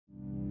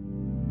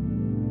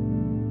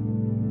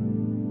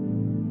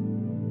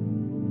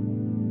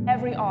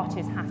every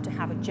artist has to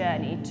have a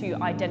journey to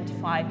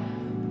identify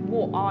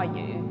what are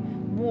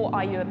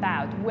you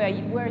about,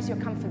 where is your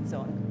comfort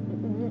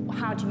zone,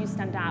 how do you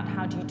stand out,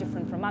 how do you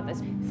different from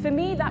others. For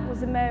me, that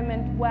was a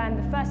moment when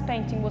the first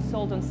painting was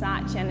sold on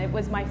Saatchi, and it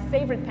was my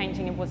favorite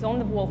painting. It was on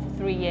the wall for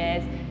 3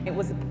 years. It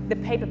was the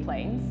paper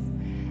planes,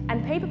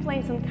 and paper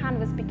planes on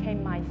canvas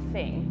became my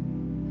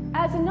thing.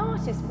 As an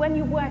artist, when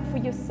you work for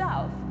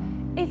yourself,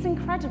 it's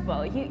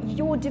incredible.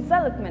 Your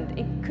development,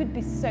 it could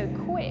be so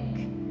quick.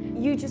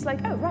 You just like,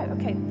 oh right,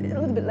 okay, a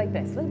little bit like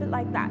this, a little bit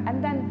like that,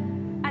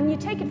 and you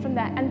take it from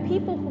there. And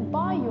people who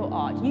buy your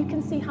art, you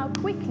can see how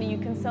quickly you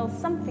can sell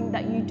something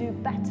that you do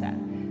better.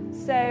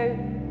 So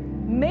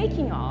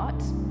making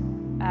art,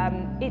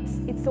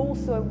 it's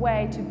also a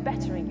way to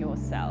bettering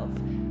yourself.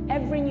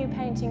 Every new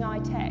painting I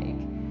take,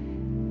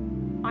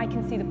 I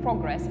can see the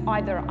progress.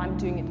 Either I'm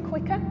doing it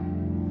quicker,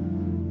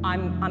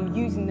 I'm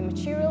using the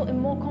material in a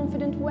more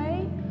confident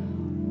way,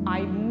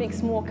 I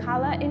mix more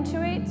color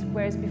into it,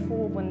 whereas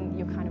before when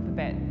you're kind of a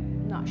bit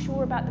not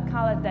sure about the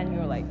color, then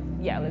you're like,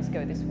 yeah, let's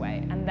go this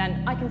way. And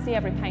then I can see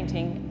every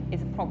painting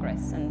is a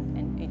progress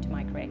and into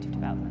my creative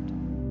development.